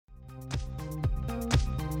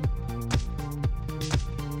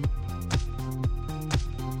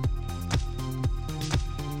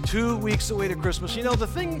2 weeks away to Christmas. You know, the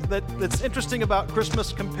thing that's interesting about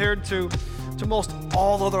Christmas compared to most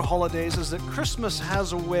all other holidays is that Christmas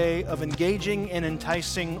has a way of engaging and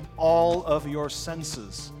enticing all of your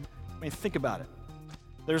senses. I mean, think about it.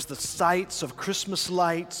 There's the sights of Christmas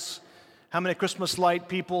lights. How many Christmas light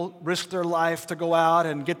people risk their life to go out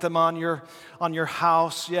and get them on your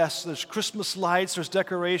house? Yes, there's Christmas lights, there's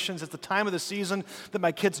decorations. It's the time of the season that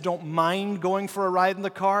my kids don't mind going for a ride in the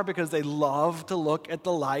car because they love to look at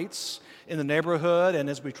the lights in the neighborhood. And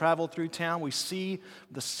as we travel through town, we see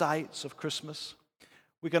the sights of Christmas.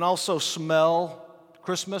 We can also smell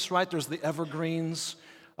Christmas, right? There's the evergreens,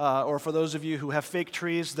 or for those of you who have fake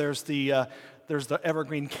trees, there's the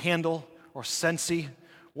evergreen candle or scentsy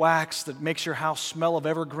wax that makes your house smell of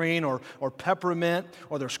evergreen or peppermint,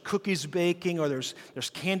 or there's cookies baking, or there's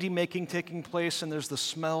candy making taking place, and there's the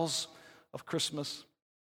smells of Christmas.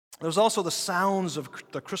 There's also the sounds of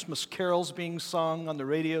the Christmas carols being sung on the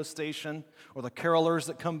radio station, or the carolers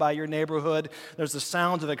that come by your neighborhood. There's the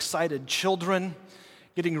sounds of excited children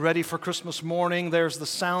getting ready for Christmas morning. There's the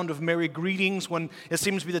sound of merry greetings when it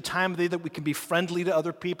seems to be the time of the day that we can be friendly to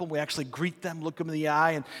other people. We actually greet them, look them in the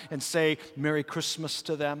eye, and say Merry Christmas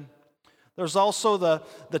to them. There's also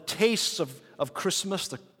the tastes of Christmas,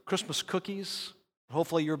 the Christmas cookies.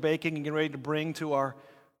 Hopefully you're baking and getting ready to bring to our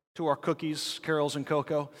cookies, carols and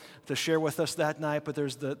cocoa, to share with us that night. But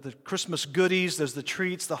there's the Christmas goodies, there's the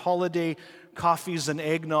treats, the holiday coffees and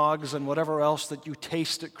eggnogs and whatever else that you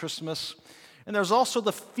taste at Christmas. And there's also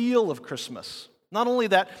the feel of Christmas. Not only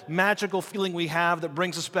that magical feeling we have that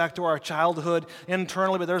brings us back to our childhood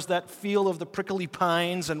internally, but there's that feel of the prickly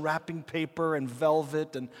pines and wrapping paper and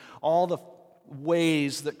velvet and all the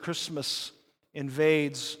ways that Christmas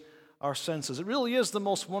invades our senses. It really is the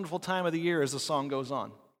most wonderful time of the year as the song goes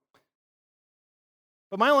on.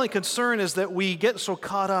 But my only concern is that we get so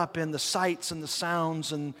caught up in the sights and the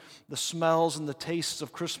sounds and the smells and the tastes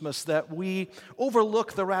of Christmas that we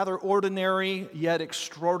overlook the rather ordinary yet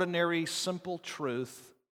extraordinary simple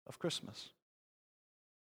truth of Christmas.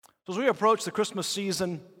 So as we approach the Christmas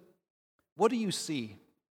season, what do you see?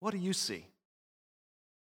 What do you see?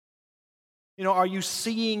 You know, are you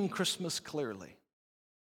seeing Christmas clearly?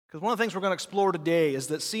 Because one of the things we're going to explore today is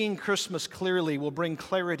that seeing Christmas clearly will bring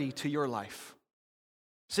clarity to your life.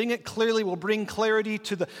 Seeing it clearly will bring clarity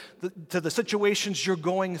to the situations you're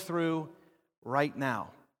going through right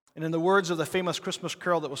now. And in the words of the famous Christmas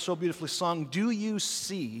carol that was so beautifully sung, "Do you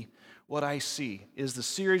see what I see?" is the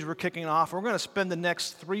series we're kicking off. We're going to spend the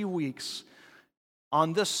next 3 weeks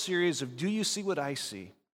on this series of Do You See What I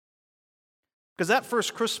See? Because that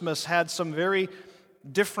first Christmas had some very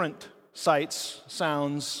different sights,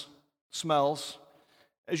 sounds, smells.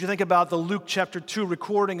 As you think about the Luke chapter 2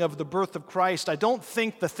 recording of the birth of Christ, I don't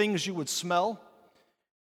think the things you would smell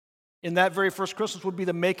in that very first Christmas would be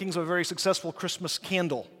the makings of a very successful Christmas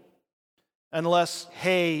candle, unless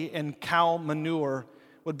hay and cow manure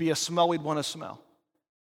would be a smell we'd want to smell.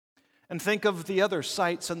 And think of the other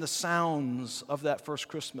sights and the sounds of that first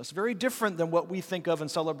Christmas, very different than what we think of and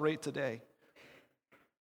celebrate today.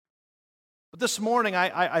 But this morning,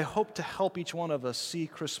 I hope to help each one of us see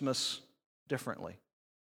Christmas differently.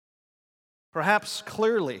 Perhaps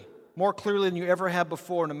clearly, more clearly than you ever have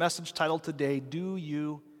before, in a message titled today, Do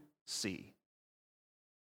You See?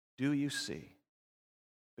 Do you see?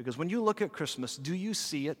 Because when you look at Christmas, do you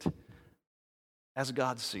see it as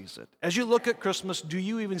God sees it? As you look at Christmas, do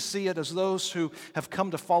you even see it as those who have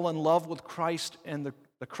come to fall in love with Christ and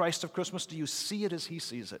the Christ of Christmas? Do you see it as He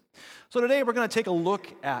sees it? So today we're going to take a look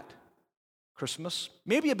at Christmas,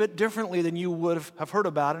 maybe a bit differently than you would have heard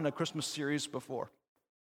about in a Christmas series before.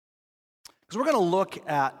 Because we're going to look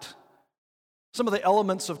at some of the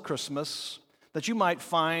elements of Christmas that you might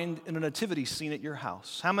find in a nativity scene at your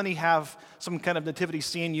house. How many have some kind of nativity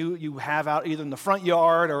scene you have out either in the front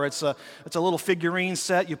yard, or it's a little figurine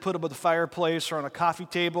set you put above the fireplace or on a coffee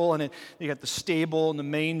table, and you got the stable and the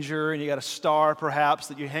manger, and you got a star perhaps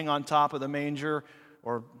that you hang on top of the manger,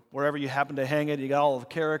 or wherever you happen to hang it, you got all the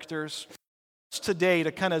characters. Today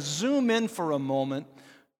to kind of zoom in for a moment,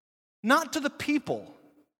 not to the people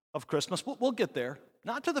of Christmas, we'll get there,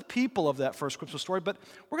 not to the people of that first Christmas story, but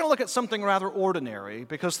we're going to look at something rather ordinary,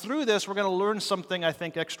 because through this we're going to learn something I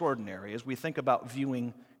think extraordinary as we think about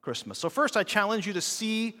viewing Christmas. So first I challenge you to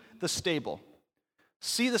see the stable.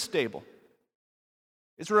 See the stable.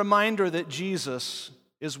 It's a reminder that Jesus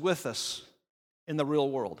is with us in the real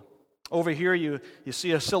world. Over here you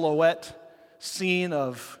see a silhouette scene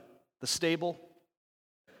of the stable.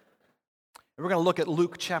 And we're going to look at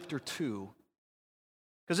Luke chapter 2.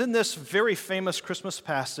 Because in this very famous Christmas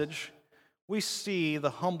passage, we see the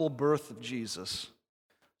humble birth of Jesus.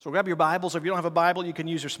 So grab your Bibles. If you don't have a Bible, you can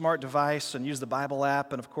use your smart device and use the Bible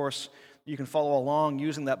app. And of course, you can follow along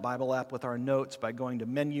using that Bible app with our notes by going to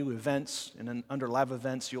Menu Events, and then under Live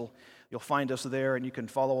Events, you'll find us there, and you can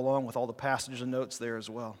follow along with all the passages and notes there as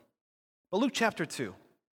well. But Luke chapter 2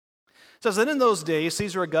 says that in those days,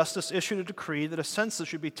 Caesar Augustus issued a decree that a census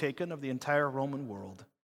should be taken of the entire Roman world.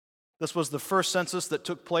 This was the first census that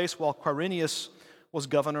took place while Quirinius was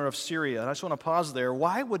governor of Syria. And I just want to pause there.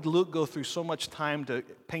 Why would Luke go through so much time to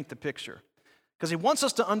paint the picture? Because he wants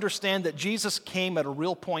us to understand that Jesus came at a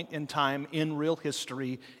real point in time, in real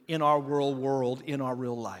history, in our world, in our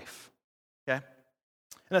real life. Okay?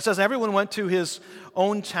 And it says, everyone went to his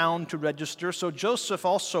own town to register. So Joseph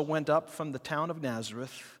also went up from the town of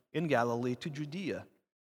Nazareth in Galilee to Judea,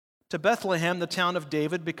 to Bethlehem, the town of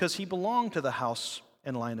David, because he belonged to the house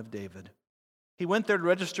and line of David. He went there to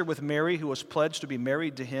register with Mary, who was pledged to be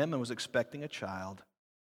married to him and was expecting a child.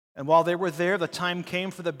 And while they were there, the time came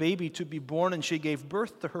for the baby to be born, and she gave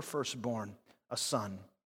birth to her firstborn, a son.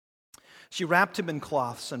 She wrapped him in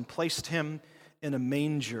cloths and placed him in a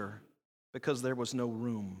manger because there was no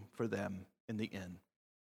room for them in the inn.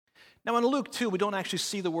 Now in Luke 2, we don't actually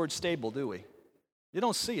see the word stable, do we? You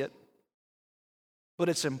don't see it, but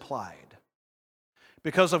it's implied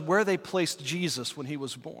because of where they placed Jesus when he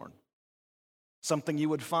was born. Something you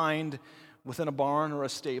would find within a barn or a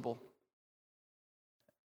stable.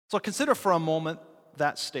 So consider for a moment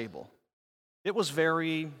that stable. It was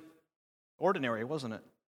very ordinary, wasn't it?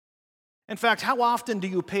 In fact, how often do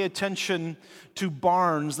you pay attention to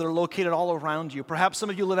barns that are located all around you? Perhaps some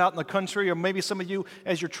of you live out in the country, or maybe some of you,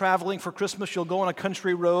 as you're traveling for Christmas, you'll go on a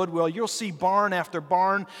country road. Well, you'll see barn after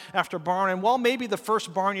barn after barn. And while maybe the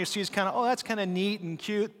first barn you see is kind of, oh, that's kind of neat and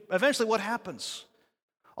cute, eventually what happens?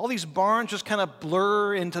 All these barns just kind of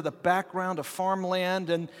blur into the background of farmland,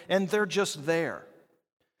 and they're just there.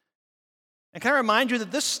 And can I remind you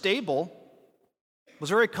that this stable was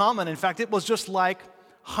very common. In fact, it was just like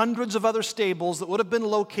hundreds of other stables that would have been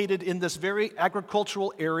located in this very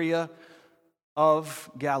agricultural area of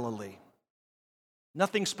Galilee.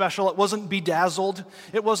 Nothing special. It wasn't bedazzled.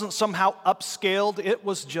 It wasn't somehow upscaled. It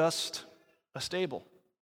was just a stable.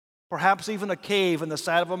 Perhaps even a cave in the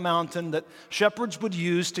side of a mountain that shepherds would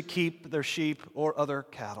use to keep their sheep or other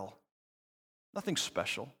cattle. Nothing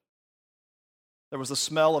special. There was the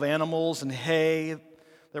smell of animals and hay.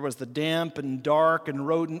 There was the damp and dark and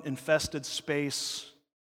rodent-infested space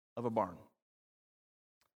of a barn.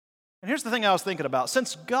 And here's the thing I was thinking about.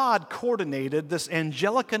 Since God coordinated this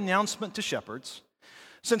angelic announcement to shepherds,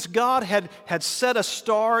 since God had set a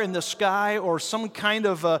star in the sky or some kind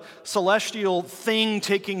of a celestial thing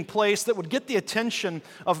taking place that would get the attention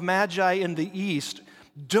of Magi in the east,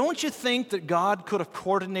 don't you think that God could have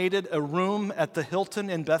coordinated a room at the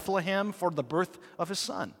Hilton in Bethlehem for the birth of his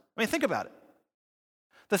son? I mean, think about it.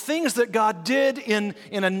 The things that God did in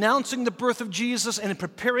announcing the birth of Jesus and in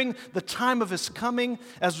preparing the time of his coming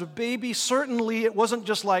as a baby, certainly it wasn't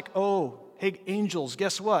just like, oh, hey, angels,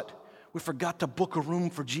 guess what? We forgot to book a room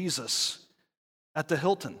for Jesus at the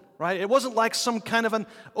Hilton, right? It wasn't like some kind of an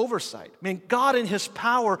oversight. I mean, God in his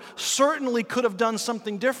power certainly could have done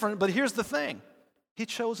something different, but here's the thing. He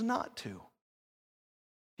chose not to.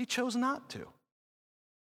 He chose not to.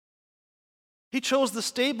 He chose the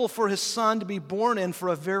stable for his son to be born in for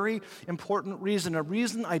a very important reason, a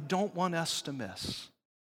reason I don't want us to miss.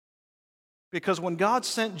 Because when God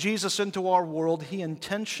sent Jesus into our world, he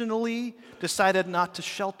intentionally decided not to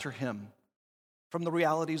shelter him from the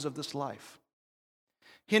realities of this life.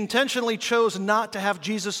 He intentionally chose not to have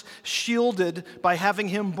Jesus shielded by having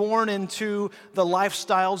him born into the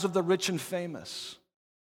lifestyles of the rich and famous.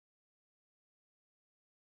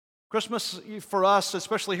 Christmas for us,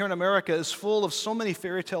 especially here in America, is full of so many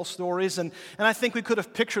fairy tale stories, and I think we could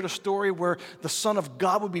have pictured a story where the Son of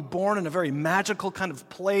God would be born in a very magical kind of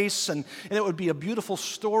place, and it would be a beautiful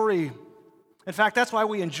story. In fact, that's why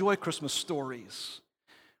we enjoy Christmas stories.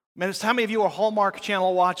 I mean, how many of you are Hallmark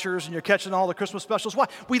Channel watchers and you're catching all the Christmas specials? Why?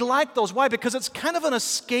 We like those. Why? Because it's kind of an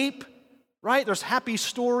escape, right? There's happy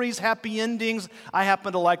stories, happy endings. I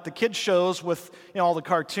happen to like the kids shows with all the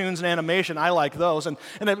cartoons and animation. I like those. And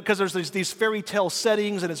because there's these fairy tale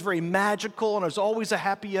settings and it's very magical and there's always a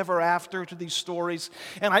happy ever after to these stories.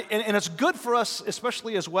 And it's good for us,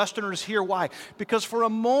 especially as Westerners here. Why? Because for a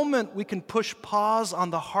moment we can push pause on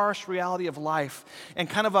the harsh reality of life and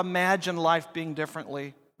kind of imagine life being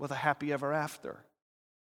differently with a happy ever after.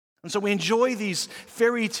 And so we enjoy these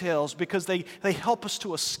fairy tales because they help us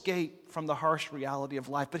to escape from the harsh reality of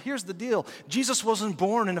life. But here's the deal. Jesus wasn't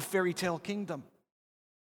born in a fairy tale kingdom.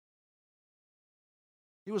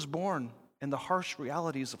 He was born in the harsh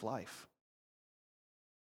realities of life.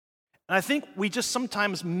 And I think we just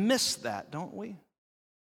sometimes miss that, don't we?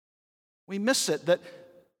 We miss it, that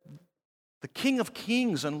the King of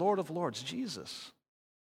Kings and Lord of Lords, Jesus,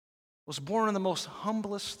 was born in the most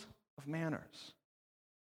humblest of manners.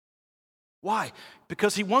 Why?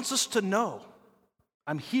 Because he wants us to know,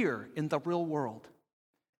 I'm here in the real world,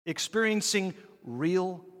 experiencing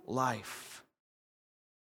real life.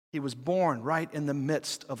 He was born right in the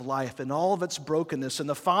midst of life and all of its brokenness, and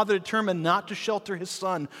the Father determined not to shelter his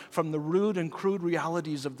Son from the rude and crude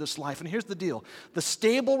realities of this life. And here's the deal. The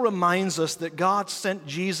stable reminds us that God sent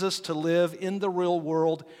Jesus to live in the real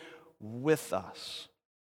world with us.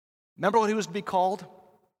 Remember what he was to be called?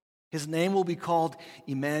 His name will be called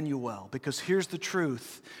Emmanuel, because here's the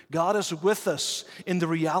truth. God is with us in the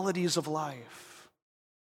realities of life.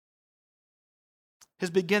 His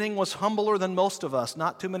beginning was humbler than most of us.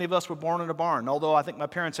 Not too many of us were born in a barn, although I think my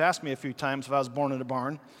parents asked me a few times if I was born in a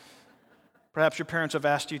barn. Perhaps your parents have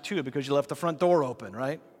asked you too because you left the front door open,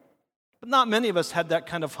 right? But not many of us had that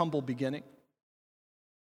kind of humble beginning.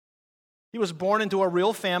 He was born into a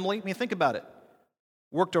real family. I mean, think about it.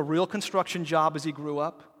 Worked a real construction job as he grew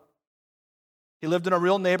up. He lived in a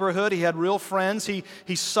real neighborhood. He had real friends. He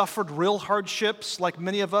suffered real hardships like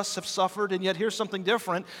many of us have suffered. And yet here's something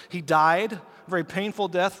different. He died a very painful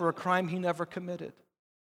death for a crime he never committed.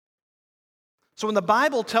 So when the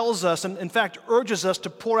Bible tells us, and in fact urges us to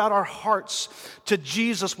pour out our hearts to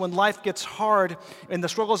Jesus when life gets hard and the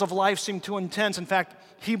struggles of life seem too intense, in fact,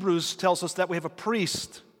 Hebrews tells us that we have a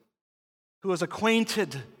priest who is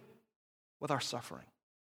acquainted with our suffering.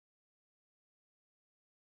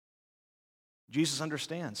 Jesus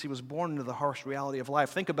understands. He was born into the harsh reality of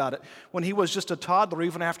life. Think about it. When he was just a toddler,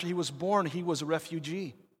 even after he was born, he was a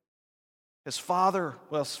refugee. His father,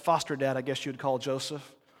 well, his foster dad, I guess you'd call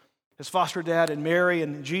Joseph. His foster dad and Mary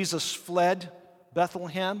and Jesus fled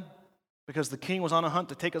Bethlehem because the king was on a hunt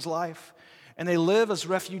to take his life. And they live as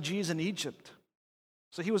refugees in Egypt.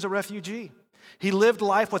 So he was a refugee. He lived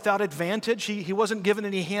life without advantage. He wasn't given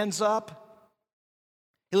any hands up.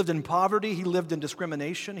 He lived in poverty, he lived in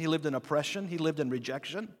discrimination, he lived in oppression, he lived in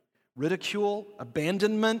rejection, ridicule,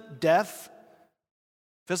 abandonment, death,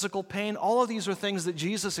 physical pain. All of these are things that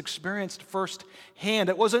Jesus experienced firsthand.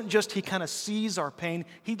 It wasn't just he kind of sees our pain,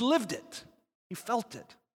 he lived it, he felt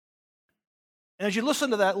it. And as you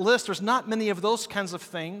listen to that list, there's not many of those kinds of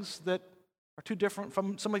things that are too different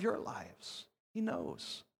from some of your lives. He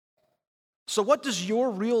knows. So what does your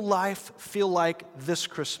real life feel like this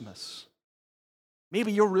Christmas?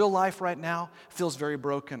 Maybe your real life right now feels very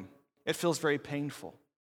broken. It feels very painful.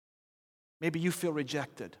 Maybe you feel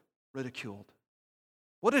rejected, ridiculed.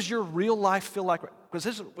 What does your real life feel like? Because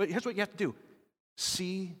here's what you have to do.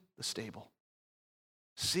 See the stable.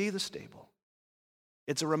 See the stable.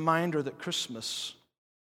 It's a reminder that Christmas,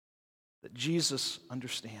 that Jesus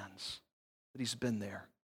understands, that he's been there,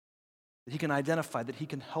 that he can identify, that he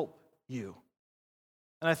can help you.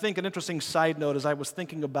 And I think an interesting side note as I was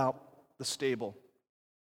thinking about the stable,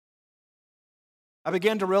 I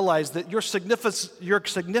began to realize that your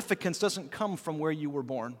significance doesn't come from where you were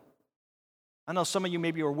born. I know some of you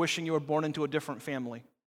maybe were wishing you were born into a different family.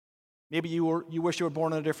 Maybe you wish you were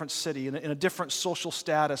born in a different city, in a different social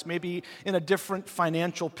status, maybe in a different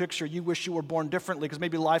financial picture. You wish you were born differently because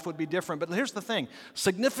maybe life would be different. But here's the thing.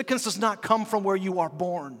 Significance does not come from where you are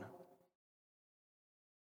born.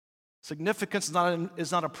 Significance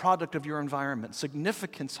is not a product of your environment.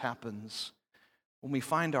 Significance happens when we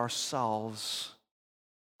find ourselves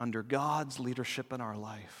under God's leadership in our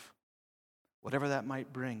life, whatever that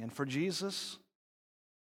might bring. And for Jesus,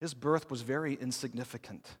 his birth was very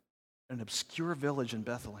insignificant, an obscure village in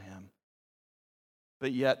Bethlehem.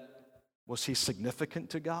 But yet, was he significant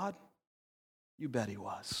to God? You bet he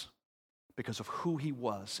was, because of who he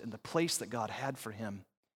was and the place that God had for him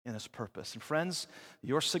in his purpose. And friends,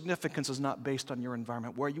 your significance is not based on your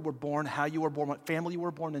environment, where you were born, how you were born, what family you were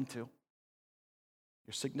born into.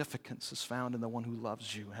 Your significance is found in the one who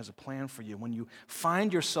loves you, has a plan for you. When you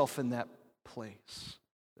find yourself in that place,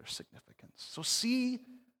 there's significance. So see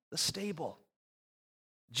the stable.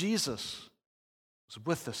 Jesus was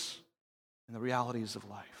with us in the realities of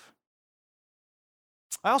life.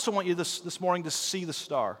 I also want you this morning to see the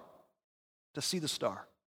star. To see the star.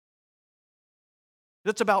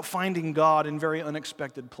 It's about finding God in very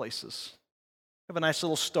unexpected places. We have a nice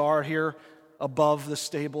little star here above the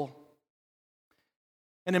stable.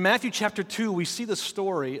 And in Matthew chapter 2, we see the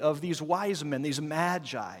story of these wise men, these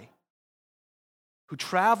magi, who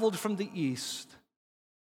traveled from the east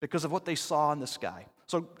because of what they saw in the sky.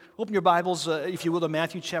 So open your Bibles, if you will, to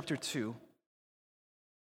Matthew chapter 2.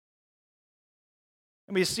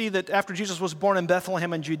 And we see that after Jesus was born in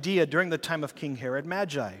Bethlehem in Judea during the time of King Herod,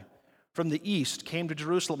 magi from the east came to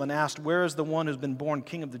Jerusalem and asked, 'Where is the one who's been born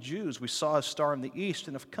King of the Jews? We saw his star in the east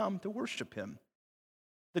and have come to worship him.'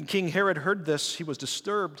 Then King Herod heard this. He was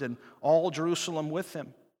disturbed, and all Jerusalem with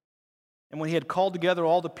him. And when he had called together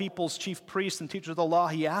all the people's chief priests and teachers of the law,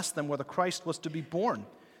 he asked them where the Christ was to be born.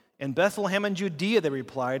 'In Bethlehem in Judea,' they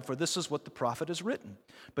replied, 'for this is what the prophet has written.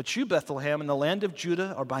 But you, Bethlehem, in the land of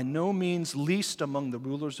Judah, are by no means least among the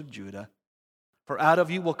rulers of Judah. For out of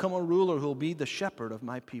you will come a ruler who will be the shepherd of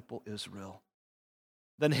my people Israel.'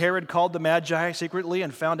 Then Herod called the Magi secretly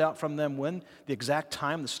and found out from them when the exact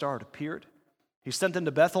time the star had appeared. He sent them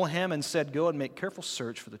to Bethlehem and said, 'Go and make careful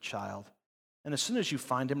search for the child. And as soon as you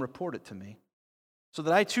find him, report it to me, so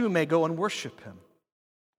that I too may go and worship him.'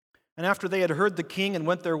 And after they had heard the king and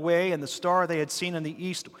went their way, and the star they had seen in the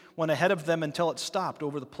east went ahead of them until it stopped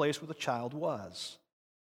over the place where the child was.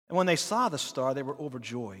 And when they saw the star, they were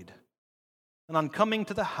overjoyed. And on coming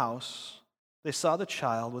to the house, they saw the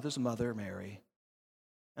child with his mother Mary,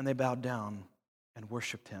 and they bowed down and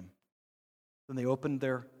worshiped him. Then they opened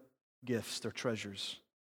their gifts, their treasures,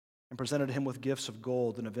 and presented him with gifts of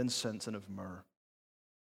gold and of incense and of myrrh.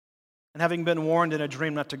 And having been warned in a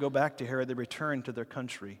dream not to go back to Herod, they returned to their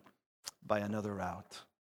country by another route."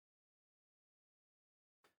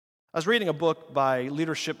 I was reading a book by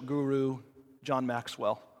leadership guru John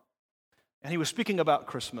Maxwell, and he was speaking about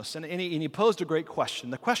Christmas, and he posed a great question.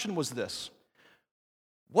 The question was this: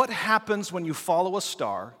 what happens when you follow a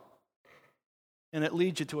star and it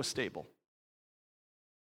leads you to a stable?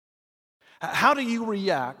 How do you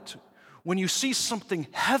react when you see something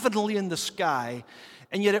heavenly in the sky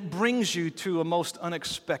and yet it brings you to a most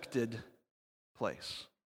unexpected place?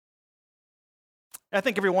 I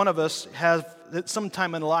think every one of us has at some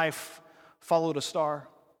time in life followed a star.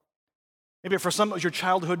 Maybe for some it was your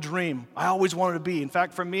childhood dream. I always wanted to be. In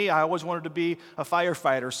fact, for me, I always wanted to be a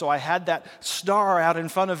firefighter. So I had that star out in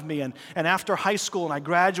front of me. And after high school and I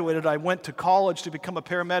graduated, I went to college to become a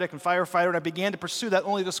paramedic and firefighter. And I began to pursue that,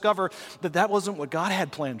 only to discover that that wasn't what God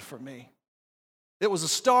had planned for me. It was a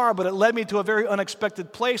star, but it led me to a very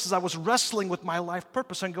unexpected place as I was wrestling with my life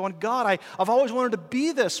purpose and going, God, I've always wanted to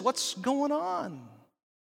be this. What's going on?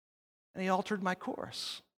 And he altered my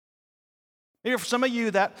course. Maybe for some of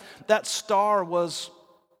you, that star was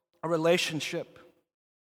a relationship.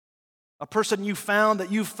 A person you found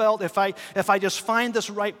that you felt, if I just find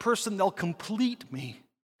this right person, they'll complete me.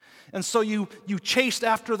 And so you chased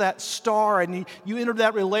after that star and you entered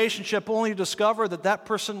that relationship only to discover that that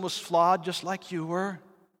person was flawed just like you were.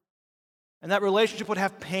 And that relationship would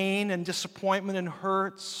have pain and disappointment and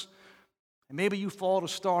hurts. And maybe you followed a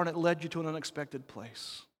star and it led you to an unexpected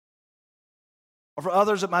place. Or for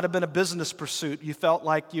others, it might have been a business pursuit. You felt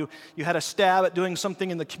like you had a stab at doing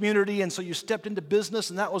something in the community, and so you stepped into business,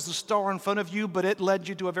 and that was the star in front of you, but it led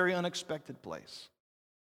you to a very unexpected place.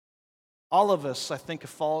 All of us, I think, have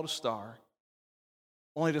followed a star,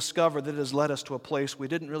 only to discover that it has led us to a place we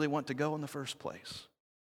didn't really want to go in the first place.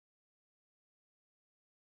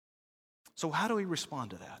 So how do we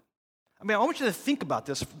respond to that? I mean, I want you to think about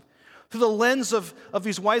this through the lens of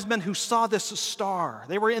these wise men who saw this star.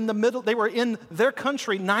 They were in the middle, they were in their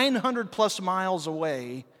country 900 plus miles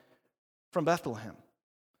away from Bethlehem.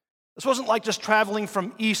 This wasn't like just traveling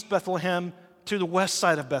from East Bethlehem to the west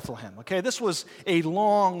side of Bethlehem, okay? This was a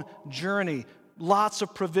long journey, lots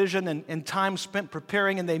of provision and time spent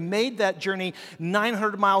preparing, and they made that journey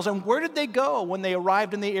 900 miles. And where did they go when they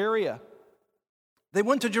arrived in the area? They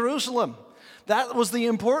went to Jerusalem. That was the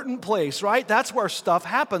important place, right? That's where stuff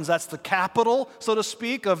happens. That's the capital, so to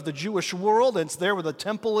speak, of the Jewish world. It's there where the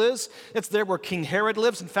temple is. It's there where King Herod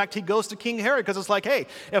lives. In fact, he goes to King Herod because it's like, hey,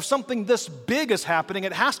 if something this big is happening,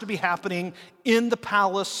 it has to be happening in the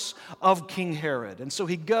palace of King Herod. And so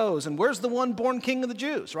he goes, and where's the one born King of the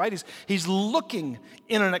Jews, right? He's looking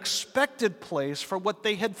in an expected place for what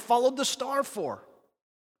they had followed the star for,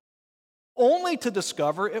 only to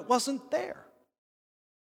discover it wasn't there.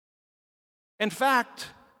 In fact,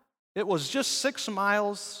 it was just 6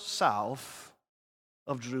 miles south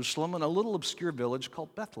of Jerusalem in a little obscure village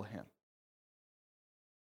called Bethlehem.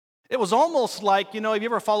 It was almost like, have you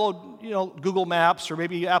ever followed, Google Maps or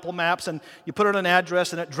maybe Apple Maps, and you put in an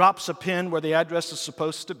address and it drops a pin where the address is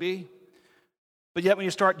supposed to be? But yet when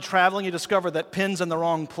you start traveling, you discover that pin's in the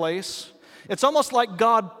wrong place. It's almost like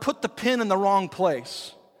God put the pin in the wrong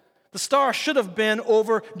place. The star should have been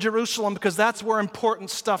over Jerusalem because that's where important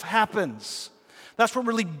stuff happens. That's where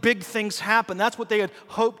really big things happen. That's what they had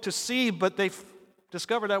hoped to see, but they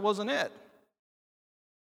discovered that wasn't it.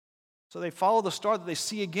 So they follow the star that they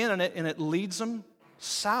see again, and it leads them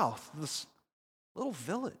south, this little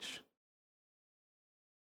village.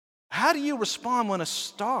 How do you respond when a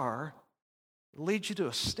star leads you to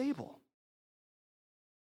a stable?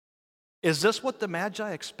 Is this what the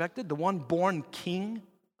Magi expected, the one born king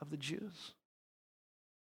of the Jews?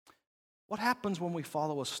 What happens when we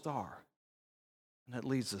follow a star and it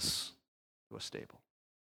leads us to a stable?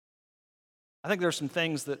 I think there are some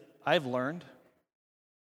things that I've learned.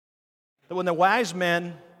 That when the wise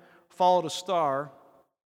men followed a star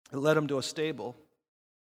that led them to a stable,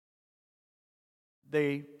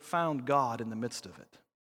 they found God in the midst of it.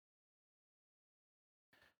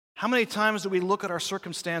 How many times do we look at our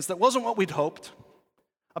circumstance that wasn't what we'd hoped,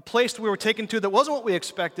 a place we were taken to that wasn't what we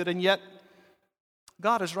expected, and yet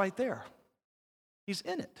God is right there. He's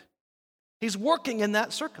in it. He's working in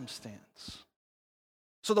that circumstance.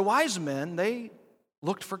 So the wise men, they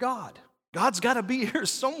looked for God. God's got to be here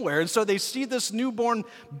somewhere. And so they see this newborn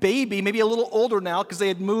baby, maybe a little older now because they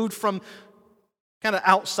had moved from kind of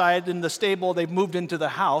outside in the stable. They've moved into the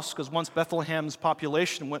house because once Bethlehem's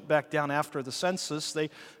population went back down after the census, they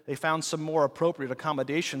found some more appropriate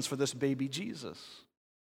accommodations for this baby Jesus.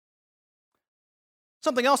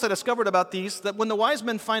 Something else I discovered about these, that when the wise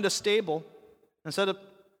men find a stable, instead of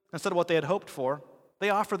what they had hoped for, they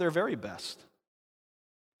offer their very best.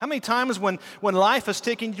 How many times when life has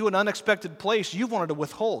taken you to an unexpected place, you've wanted to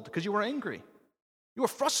withhold because you were angry? You were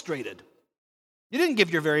frustrated. You didn't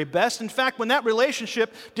give your very best. In fact, when that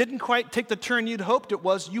relationship didn't quite take the turn you'd hoped it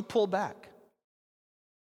was, you pulled back.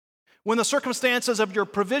 When the circumstances of your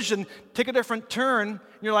provision take a different turn,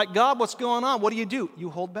 you're like, God, what's going on? What do? You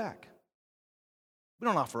hold back. We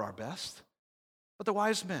don't offer our best. But the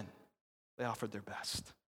wise men, they offered their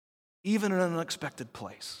best, even in an unexpected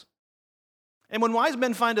place. And when wise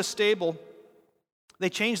men find a stable, they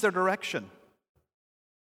change their direction.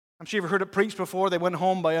 I'm sure you've heard it preached before. They went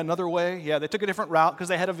home by another way. Yeah, they took a different route because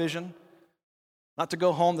they had a vision. Not to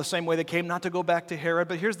go home the same way they came, not to go back to Herod.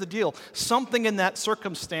 But here's the deal. Something in that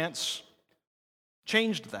circumstance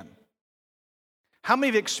changed them. How many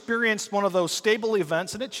of you experienced one of those stable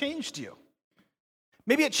events and it changed you?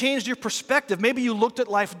 Maybe it changed your perspective. Maybe you looked at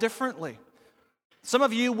life differently. Some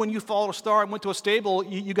of you, when you followed a star and went to a stable,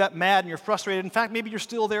 you got mad and you're frustrated. In fact, maybe you're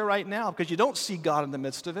still there right now because you don't see God in the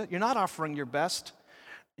midst of it. You're not offering your best.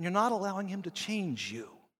 And you're not allowing Him to change you.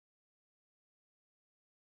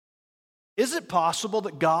 Is it possible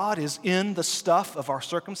that God is in the stuff of our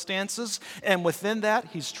circumstances, and within that,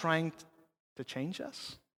 He's trying to change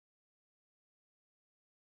us?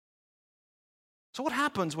 So what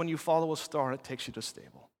happens when you follow a star and it takes you to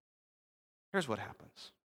stable? Here's what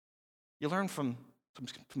happens. You learn from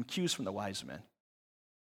cues from the wise men.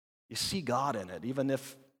 You see God in it, even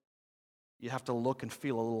if you have to look and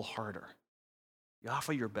feel a little harder. You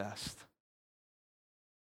offer your best.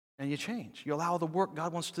 And you change. You allow the work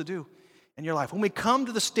God wants to do in your life. When we come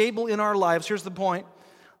to the stable in our lives, here's the point.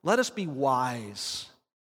 Let us be wise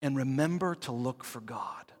and remember to look for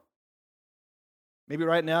God. Maybe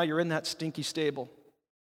right now you're in that stinky stable.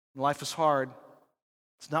 Life is hard.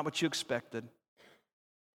 It's not what you expected.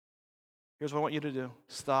 Here's what I want you to do.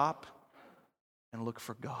 Stop and look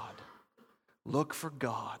for God. Look for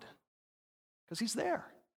God. Because He's there.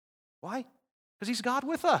 Why? Because He's God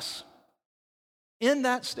with us. In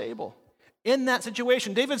that stable. In that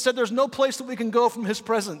situation. David said there's no place that we can go from His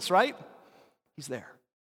presence, right? He's there.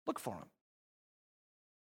 Look for Him.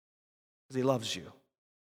 Because He loves you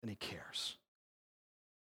and He cares.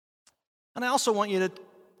 And I also want you to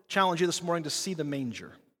challenge you this morning to see the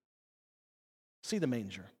manger. See the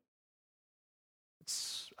manger.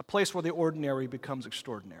 It's a place where the ordinary becomes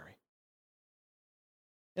extraordinary.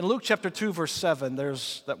 In Luke chapter 2, verse 7,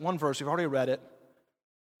 there's that one verse, we've already read it,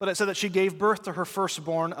 but it said that she gave birth to her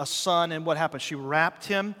firstborn, a son, and what happened? She wrapped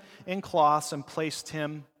him in cloths and placed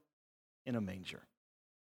him in a manger.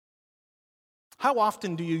 How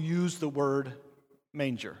often do you use the word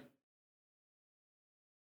manger?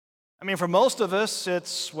 I mean, for most of us,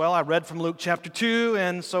 it's, well, I read from Luke chapter 2,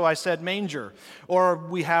 and so I said manger. Or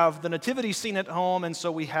we have the nativity scene at home, and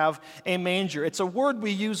so we have a manger. It's a word we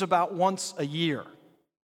use about once a year,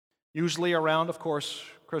 usually around, of course,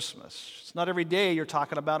 Christmas. It's not every day you're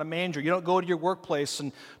talking about a manger. You don't go to your workplace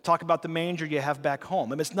and talk about the manger you have back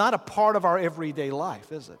home. I mean, it's not a part of our everyday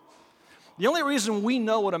life, is it? The only reason we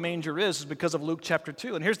know what a manger is because of Luke chapter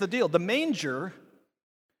 2. And here's the deal. The manger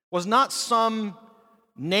was not some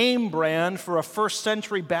name brand for a first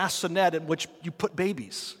century bassinet in which you put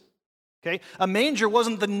babies. Okay? A manger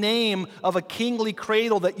wasn't the name of a kingly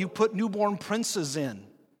cradle that you put newborn princes in.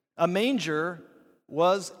 A manger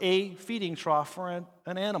was a feeding trough for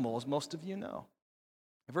an animal, as most of you know.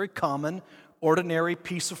 A very common, ordinary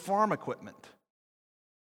piece of farm equipment.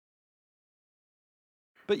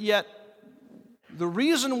 But yet, the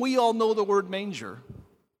reason we all know the word manger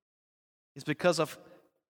is because of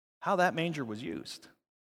how that manger was used.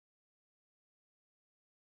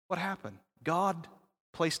 What happened? God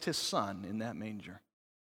placed his son in that manger.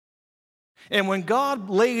 And when God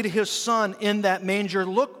laid his son in that manger,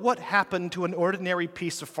 look what happened to an ordinary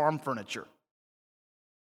piece of farm furniture.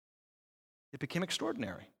 It became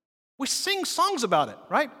extraordinary. We sing songs about it,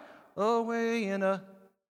 right? Away in a,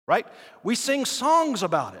 right? We sing songs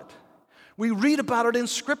about it. We read about it in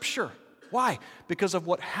Scripture. Why? Because of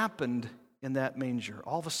what happened in that manger.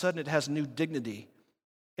 All of a sudden, it has new dignity.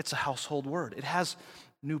 It's a household word. It has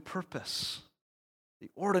new purpose.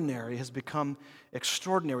 The ordinary has become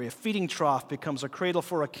extraordinary. A feeding trough becomes a cradle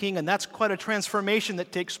for a king, and that's quite a transformation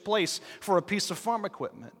that takes place for a piece of farm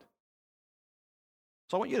equipment.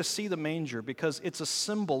 So I want you to see the manger because it's a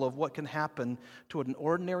symbol of what can happen to an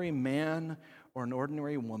ordinary man or an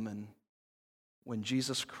ordinary woman when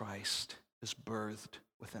Jesus Christ is birthed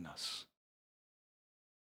within us.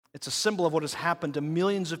 It's a symbol of what has happened to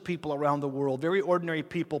millions of people around the world, very ordinary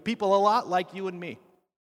people, people a lot like you and me.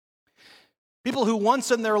 People who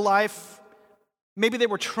once in their life, maybe they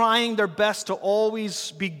were trying their best to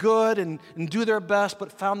always be good and do their best,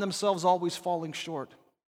 but found themselves always falling short.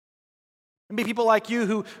 Maybe people like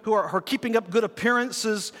you who are keeping up good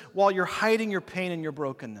appearances while you're hiding your pain and your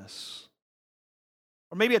brokenness.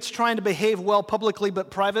 Or maybe it's trying to behave well publicly,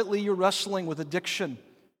 but privately you're wrestling with addiction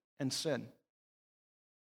and sin.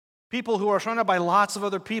 People who are surrounded by lots of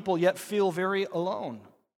other people yet feel very alone.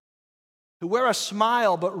 Who wear a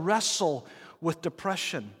smile but wrestle with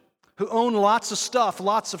depression, who own lots of stuff,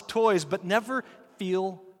 lots of toys, but never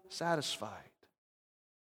feel satisfied,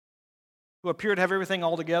 who appear to have everything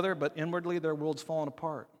all together, but inwardly their world's fallen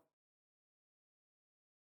apart.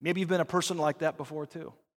 Maybe you've been a person like that before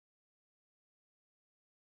too.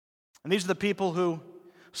 And these are the people who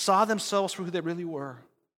saw themselves for who they really were.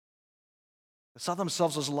 They saw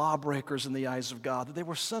themselves as lawbreakers in the eyes of God, that they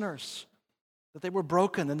were sinners, that they were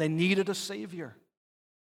broken, and they needed a Savior.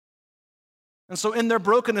 And so in their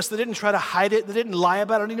brokenness, they didn't try to hide it. They didn't lie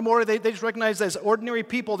about it anymore. They just recognized as ordinary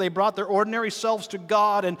people, they brought their ordinary selves to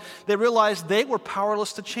God, and they realized they were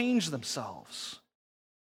powerless to change themselves.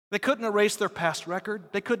 They couldn't erase their past record.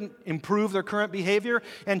 They couldn't improve their current behavior,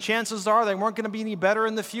 and chances are they weren't going to be any better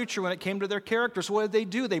in the future when it came to their character. So what did they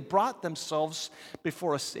do? They brought themselves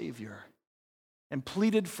before a Savior and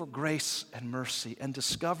pleaded for grace and mercy and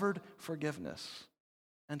discovered forgiveness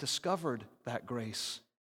and discovered that grace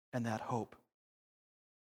and that hope.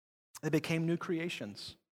 They became new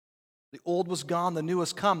creations. The old was gone, the new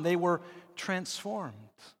has come. They were transformed.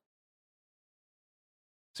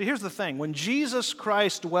 See, here's the thing. When Jesus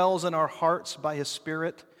Christ dwells in our hearts by His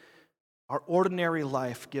Spirit, our ordinary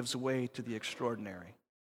life gives way to the extraordinary.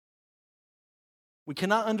 We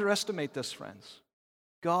cannot underestimate this, friends.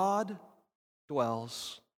 God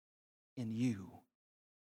dwells in you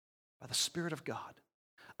by the Spirit of God.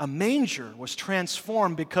 A manger was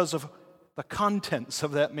transformed because of the contents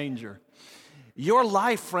of that manger. Your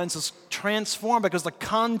life, friends, is transformed because the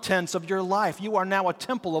contents of your life. You are now a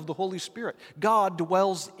temple of the Holy Spirit. God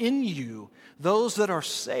dwells in you. Those that are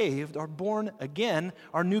saved are born again,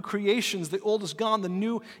 are new creations. The old is gone, the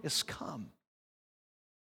new is come.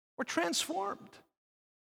 We're transformed.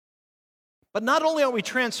 But not only are we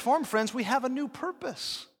transformed, friends, we have a new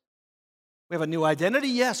purpose. We have a new identity.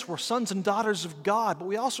 Yes, we're sons and daughters of God, but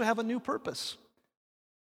we also have a new purpose.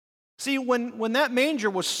 See, when that manger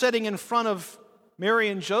was sitting in front of Mary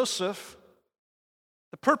and Joseph,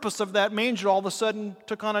 the purpose of that manger all of a sudden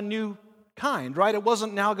took on a new kind, right? It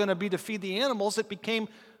wasn't now going to be to feed the animals. It became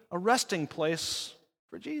a resting place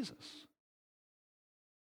for Jesus.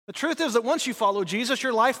 The truth is that once you follow Jesus,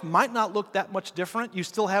 your life might not look that much different. You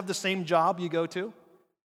still have the same job you go to.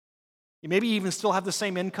 You maybe even still have the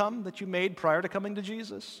same income that you made prior to coming to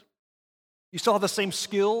Jesus. You still have the same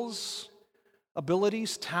skills,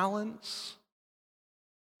 abilities, talents.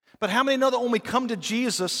 But how many know that when we come to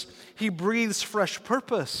Jesus, He breathes fresh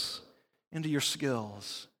purpose into your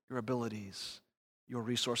skills, your abilities, your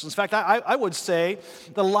resources? In fact, I would say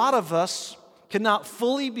that a lot of us cannot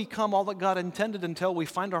fully become all that God intended until we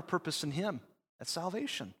find our purpose in Him at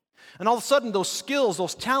salvation. And all of a sudden, those skills,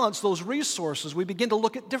 those talents, those resources, we begin to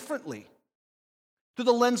look at differently through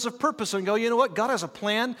the lens of purpose and go, you know what? God has a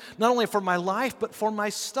plan not only for my life, but for my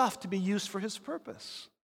stuff to be used for His purpose.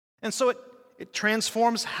 And so it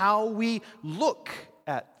transforms how we look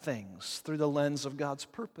at things through the lens of God's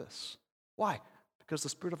purpose. Why? Because the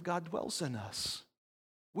Spirit of God dwells in us.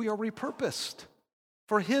 We are repurposed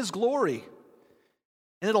for His glory.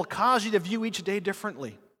 And it'll cause you to view each day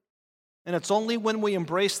differently. And it's only when we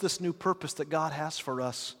embrace this new purpose that God has for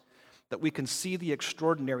us that we can see the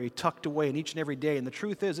extraordinary tucked away in each and every day. And the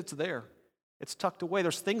truth is, it's there. It's tucked away.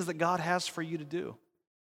 There's things that God has for you to do.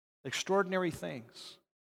 Extraordinary things.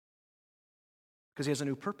 because he has a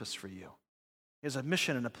new purpose for you. He has a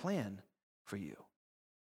mission and a plan for you.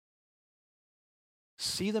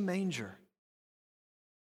 See the manger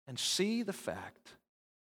and see the fact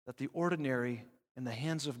that the ordinary in the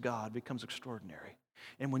hands of God becomes extraordinary.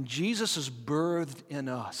 And when Jesus is birthed in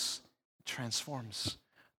us, it transforms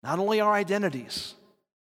not only our identities,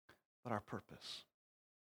 but our purpose.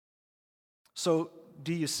 So,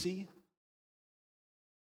 do you see?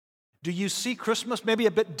 Do you see Christmas maybe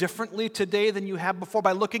a bit differently today than you have before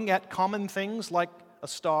by looking at common things like a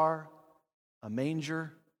star, a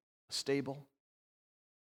manger, a stable?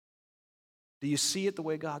 Do you see it the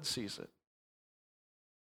way God sees it?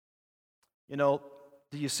 You know,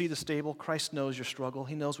 do you see the stable? Christ knows your struggle.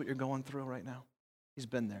 He knows what you're going through right now. He's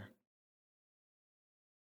been there.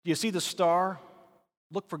 Do you see the star?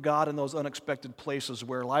 Look for God in those unexpected places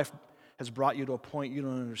where life has brought you to a point you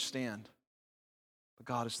don't understand. But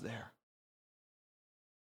God is there.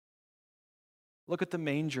 Look at the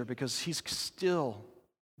manger because he's still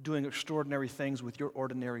doing extraordinary things with your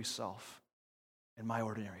ordinary self and my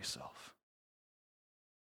ordinary self.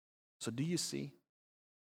 So do you see?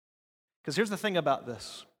 Because here's the thing about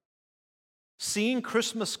this. Seeing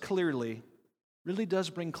Christmas clearly really does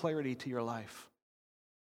bring clarity to your life.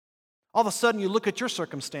 All of a sudden you look at your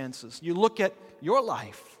circumstances, you look at your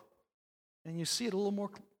life, and you see it a little more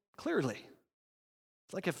clearly.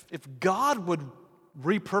 It's like if God would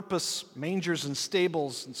repurpose mangers and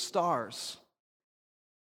stables and stars,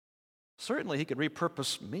 certainly he could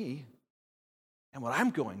repurpose me and what I'm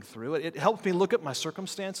going through. It helps me look at my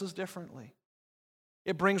circumstances differently.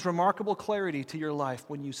 It brings remarkable clarity to your life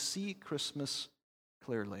when you see Christmas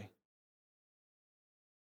clearly.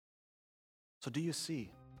 So do you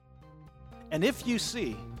see? And if you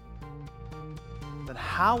see, then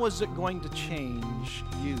how is it going to change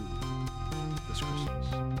you this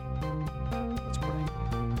Christmas?